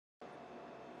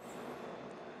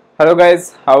Hello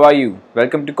guys, how are you?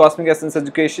 Welcome to Cosmic Essence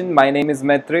Education. My name is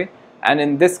Maitray, and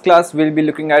in this class we'll be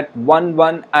looking at 1,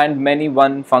 1 and many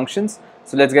 1 functions.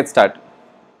 So let's get started.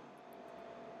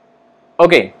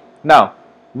 Okay, now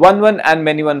 1, 1 and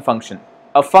many 1 function.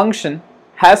 A function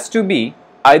has to be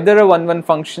either a 1, 1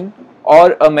 function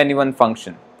or a many 1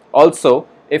 function. Also,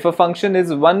 if a function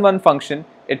is 1, 1 function,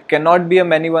 it cannot be a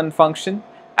many 1 function,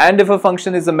 and if a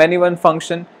function is a many 1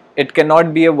 function, it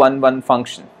cannot be a 1, 1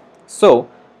 function. So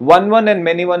 1, 1 and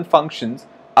many 1 functions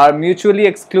are mutually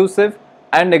exclusive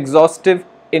and exhaustive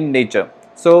in nature.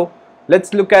 So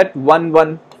let's look at 1,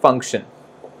 1 function.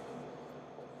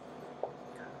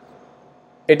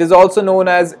 It is also known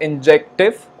as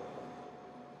injective.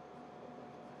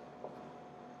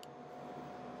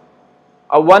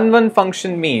 A 1, 1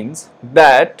 function means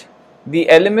that the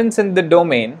elements in the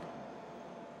domain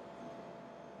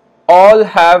all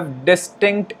have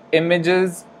distinct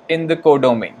images in the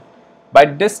codomain. By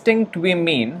distinct we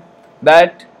mean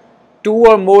that two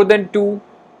or more than two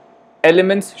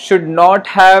elements should not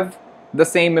have the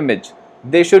same image.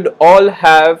 They should all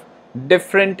have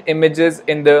different images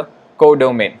in the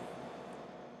codomain.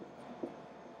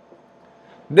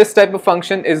 This type of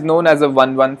function is known as a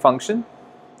 1, 1 function.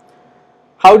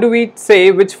 How do we say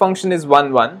which function is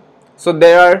 1, 1? So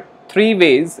there are three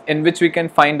ways in which we can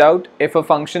find out if a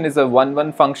function is a 1,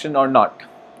 1 function or not.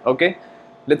 Okay,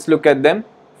 let's look at them.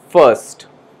 First,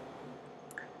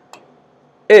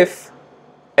 if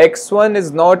x1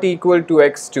 is not equal to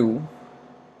x2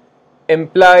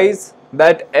 implies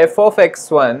that f of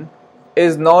x1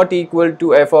 is not equal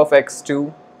to f of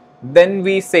x2, then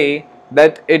we say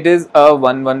that it is a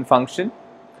 1, 1 function.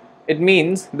 It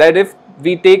means that if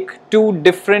we take two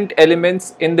different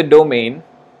elements in the domain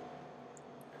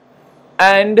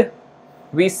and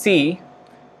we see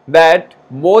that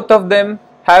both of them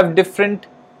have different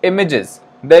images,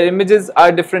 their images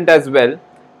are different as well,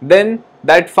 then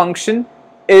that function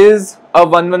is a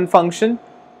 1, 1 function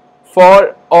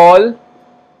for all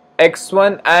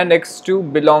x1 and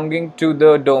x2 belonging to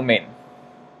the domain.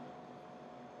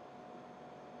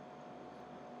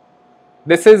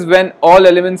 This is when all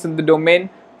elements in the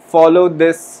domain follow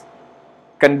this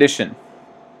condition.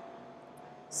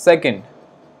 Second,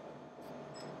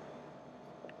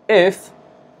 if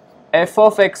f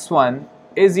of x1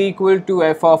 is equal to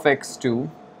f of x2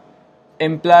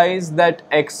 implies that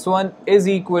x1 is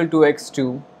equal to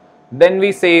x2, then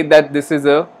we say that this is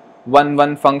a 1,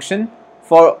 1 function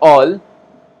for all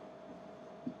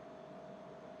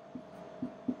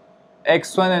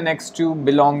x1 and x2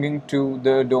 belonging to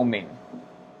the domain.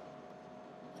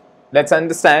 Let's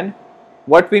understand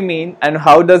what we mean and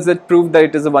how does it prove that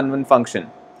it is a 1, 1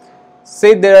 function.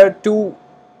 Say there are two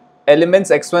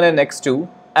elements x1 and x2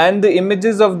 and the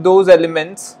images of those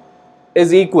elements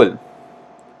is equal.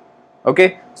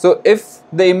 Okay, so if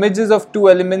the images of two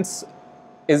elements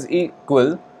is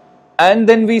equal and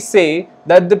then we say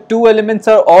that the two elements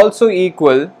are also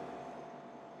equal,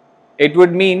 it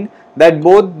would mean that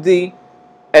both the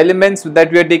elements that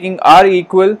we are taking are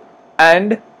equal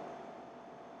and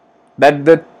that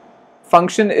the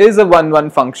function is a 1, 1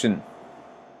 function.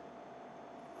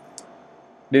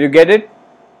 Did you get it?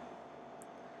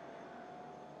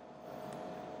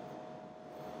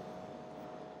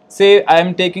 Say I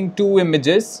am taking two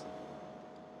images,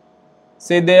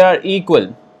 say they are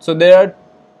equal, so there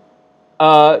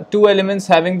are two elements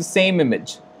having the same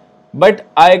image, but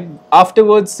I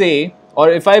afterwards say,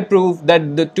 or if I prove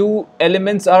that the two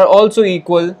elements are also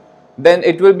equal, then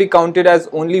it will be counted as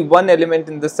only one element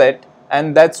in the set,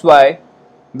 and that's why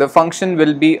the function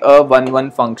will be a 1,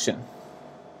 1 function.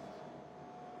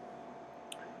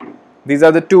 These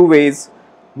are the two ways.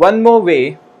 One more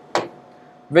way,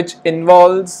 which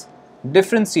involves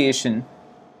differentiation,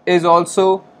 is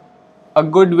also a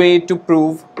good way to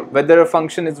prove whether a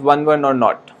function is 1, 1 or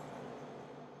not.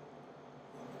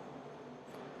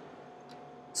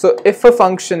 So if a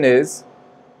function is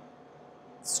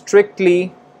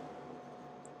strictly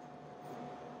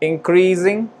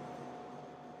increasing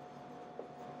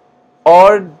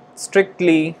or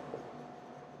strictly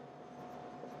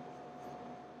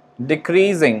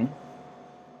decreasing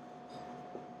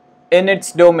in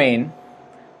its domain,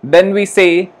 then we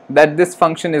say that this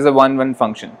function is a 1, 1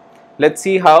 function. Let's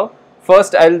see how.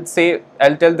 First I'll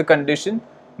tell the condition.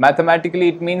 Mathematically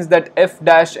it means that f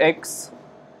dash x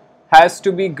has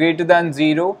to be greater than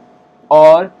 0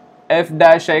 or f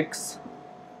dash x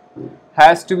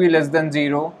has to be less than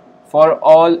 0 for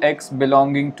all x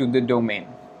belonging to the domain.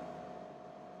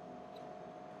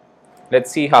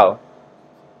 Let's see how.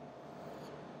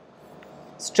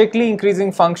 Strictly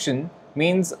increasing function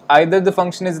means either the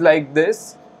function is like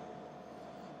this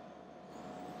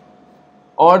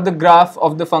or the graph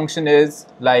of the function is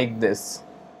like this.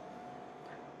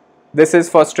 This is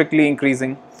for strictly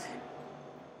increasing.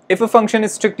 If a function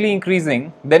is strictly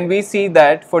increasing, then we see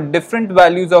that for different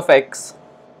values of x,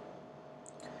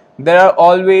 there are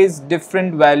always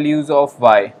different values of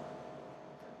y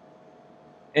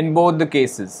in both the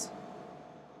cases.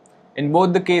 In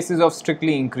both the cases of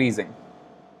strictly increasing.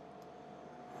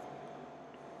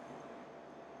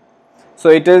 So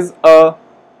it is a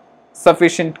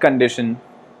sufficient condition.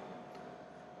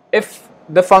 If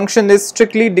the function is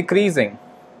strictly decreasing,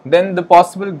 then the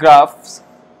possible graphs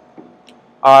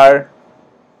are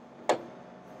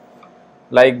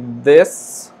like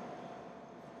this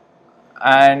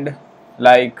and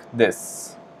like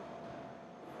this.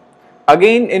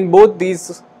 Again, in both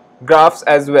these graphs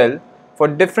as well, for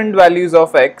different values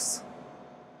of x,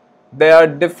 there are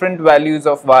different values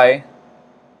of y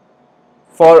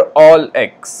for all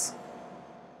x.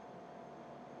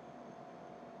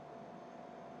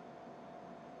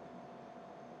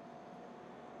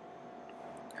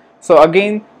 So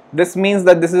again, this means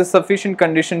that this is a sufficient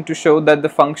condition to show that the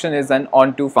function is an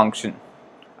onto function.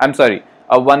 I'm sorry,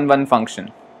 a 1-1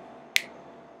 function.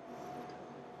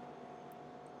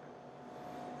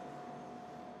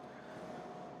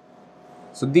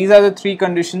 So these are the three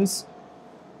conditions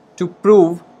to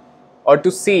prove or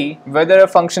to see whether a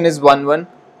function is 1-1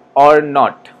 or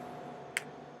not.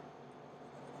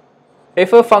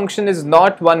 If a function is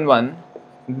not 1-1,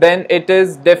 then it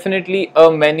is definitely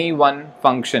a many-one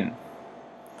function.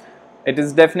 It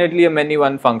is definitely a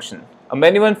many-one function. A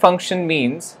many-one function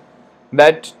means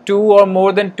that two or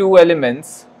more than two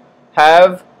elements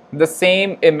have the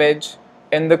same image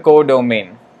in the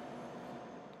codomain.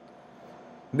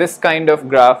 This kind of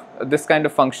graph, this kind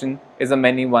of function is a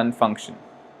many-one function.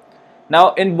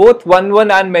 Now, in both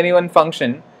 1-1 and many-one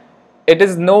function, it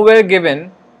is nowhere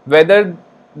given whether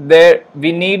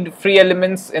we need free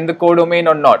elements in the codomain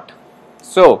or not.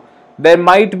 So, there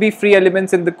might be free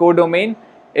elements in the codomain.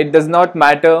 It does not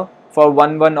matter for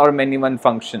 1-1 or many-one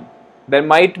function. There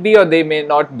might be or they may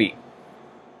not be.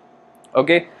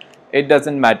 Okay, it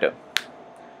doesn't matter.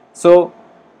 So,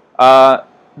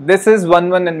 this is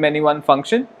 1-1 and many-one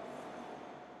function.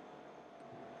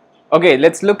 Okay,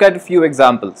 let's look at a few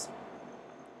examples.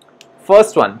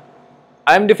 First one,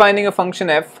 I am defining a function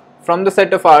f from the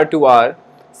set of R to R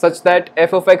such that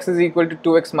f of x is equal to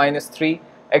 2x minus 3,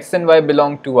 x and y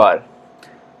belong to R.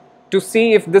 To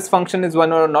see if this function is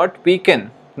 1 or not, we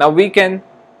can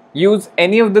use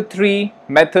any of the three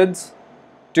methods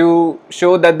to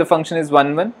show that the function is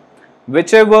 1-1.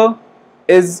 Whichever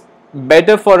is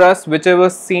better for us, whichever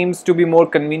seems to be more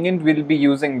convenient, we will be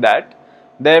using that.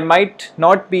 There might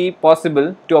not be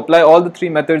possible to apply all the three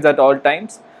methods at all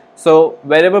times. So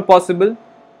wherever possible,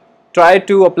 try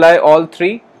to apply all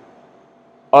three,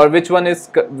 or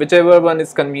whichever one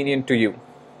is convenient to you.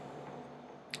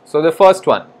 So the first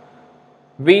one,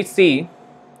 we see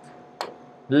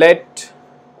let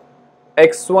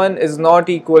x1 is not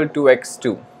equal to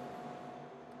x2.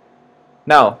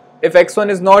 Now, if x1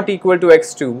 is not equal to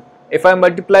x2, if I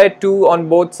multiply 2 on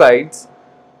both sides,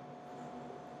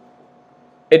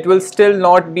 it will still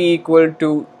not be equal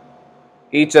to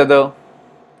each other.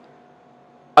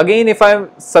 Again, if I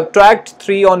subtract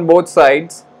 3 on both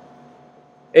sides,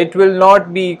 it will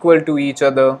not be equal to each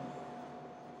other.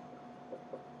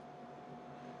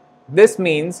 This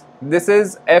means this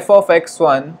is f of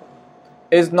x1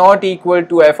 is not equal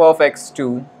to f of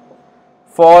x2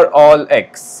 for all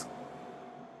x.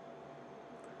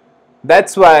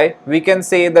 That's why we can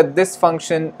say that this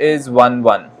function is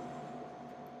 1-1.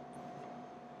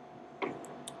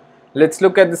 Let's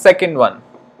look at the second one.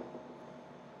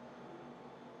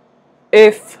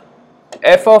 If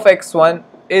f of x1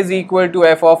 is equal to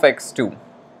f of x2,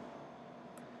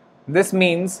 this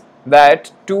means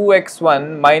that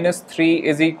 2x1 minus 3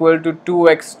 is equal to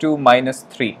 2x2 minus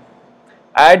 3.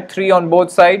 Add 3 on both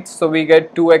sides, so we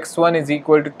get 2x1 is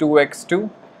equal to 2x2.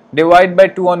 Divide by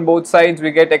 2 on both sides,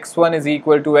 we get x1 is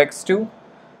equal to x2.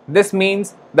 This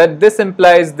means that this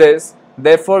implies this,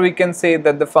 therefore we can say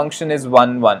that the function is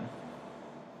 1-1.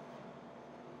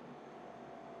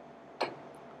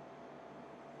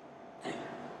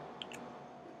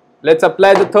 Let's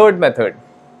apply the third method.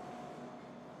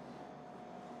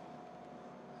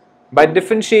 By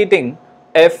differentiating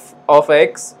f of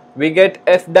x, we get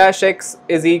f dash x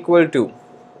is equal to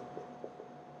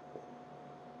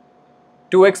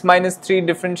 2x minus 3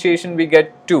 differentiation, we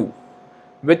get 2,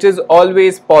 which is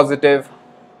always positive.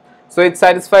 So it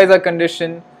satisfies our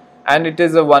condition and it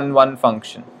is a 1-1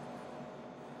 function.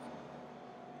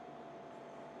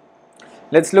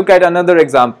 Let's look at another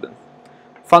example.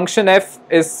 function f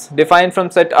is defined from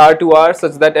set R to R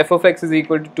such that f of x is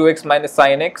equal to 2x minus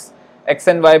sin x, x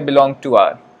and y belong to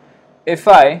R. If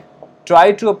I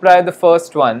try to apply the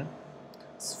first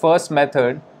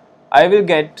method, I will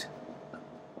get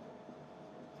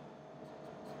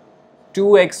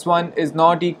 2x1 is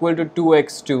not equal to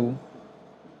 2x2,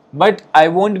 but I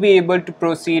won't be able to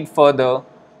proceed further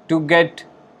to get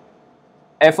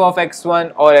f of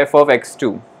x1 or f of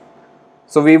x2.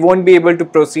 So we won't be able to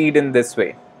proceed in this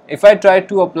way. If I try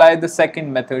to apply the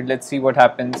second method, let's see what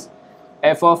happens.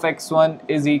 F of x1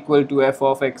 is equal to f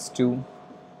of x2.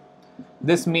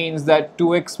 This means that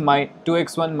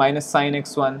 2x1 minus sin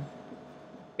x1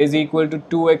 is equal to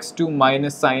 2x2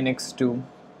 minus sin x2.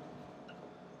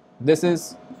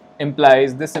 This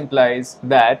implies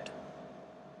that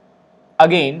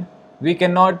again we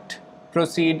cannot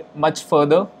proceed much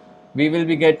further. We will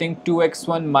be getting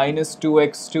 2x1 minus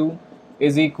 2x2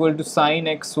 is equal to sin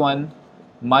x1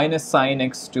 minus sin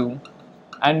x2,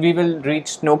 and we will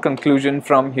reach no conclusion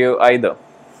from here either.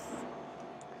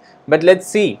 But let's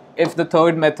see if the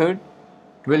third method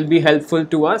will be helpful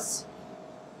to us.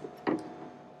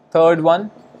 Third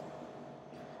one,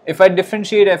 if I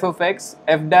differentiate f of x,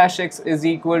 f dash x is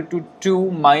equal to 2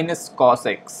 minus cos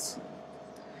x.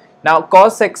 Now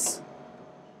cos x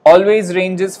always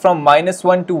ranges from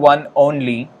 -1 to 1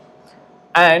 only,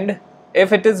 and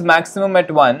if it is maximum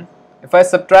at 1, if I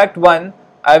subtract 1,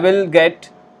 I will get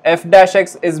f dash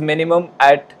x is minimum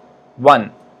at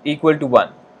 1, equal to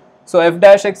 1. So f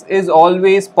dash x is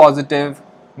always positive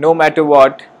no matter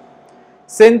what.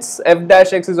 Since f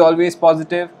dash x is always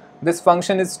positive, this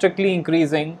function is strictly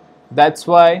increasing. That's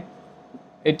why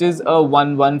it is a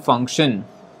 1-1 function.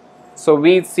 So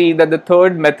we see that the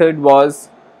third method was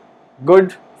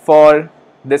good for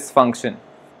this function.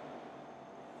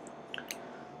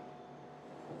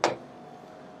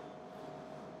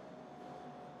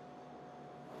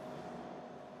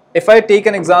 If I take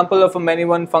an example of a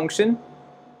many-one function,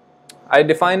 I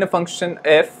define a function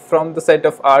f from the set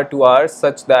of R to R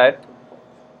such that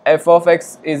f of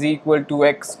x is equal to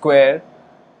x square,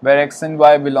 where x and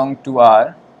y belong to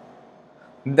R.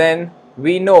 Then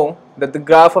we know that the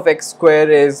graph of x square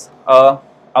is a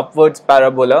upwards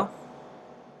parabola,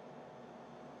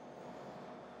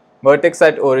 vertex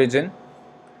at origin,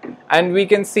 and we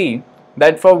can see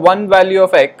that for one value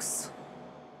of x,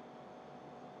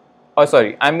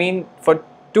 for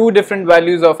two different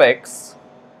values of x,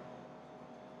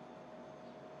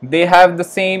 they have the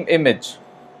same image.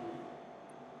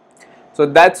 So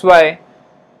that's why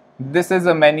this is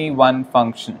a many-one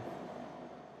function.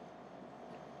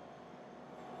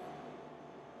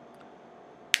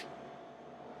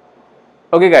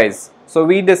 Okay guys, so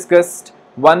we discussed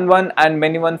 1-1 and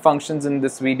many-one functions in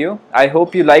this video. I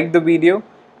hope you liked the video,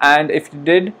 and if you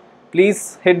did,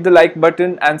 please hit the like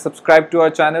button and subscribe to our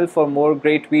channel for more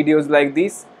great videos like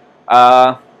these.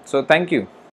 So thank you.